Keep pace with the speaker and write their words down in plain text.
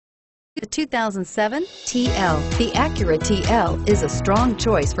The 2007 TL. The ACURA TL is a strong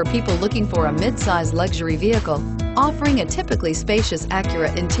choice for people looking for a mid-size luxury vehicle. Offering a typically spacious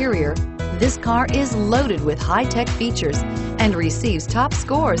ACURA interior, this car is loaded with high-tech features and receives top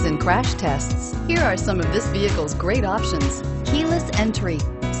scores in crash tests. Here are some of this vehicle's great options: keyless entry,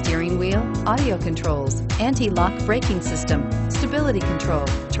 steering wheel audio controls, anti-lock braking system, stability control,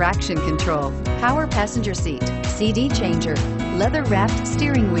 traction control, power passenger seat, CD changer, leather-wrapped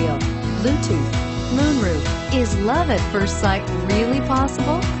steering wheel, Bluetooth, moonroof. Is love at first sight really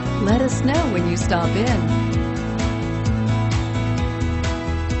possible? Let us know when you stop in.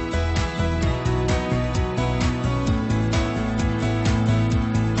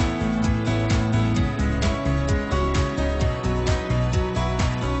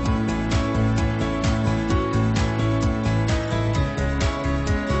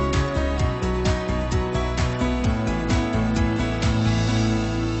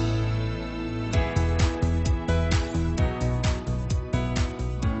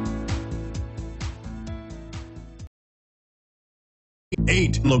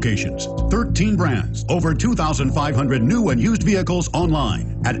 Eight locations, 13 brands, over 2,500 new and used vehicles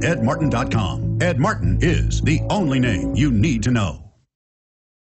online at edmartin.com. Ed Martin is the only name you need to know.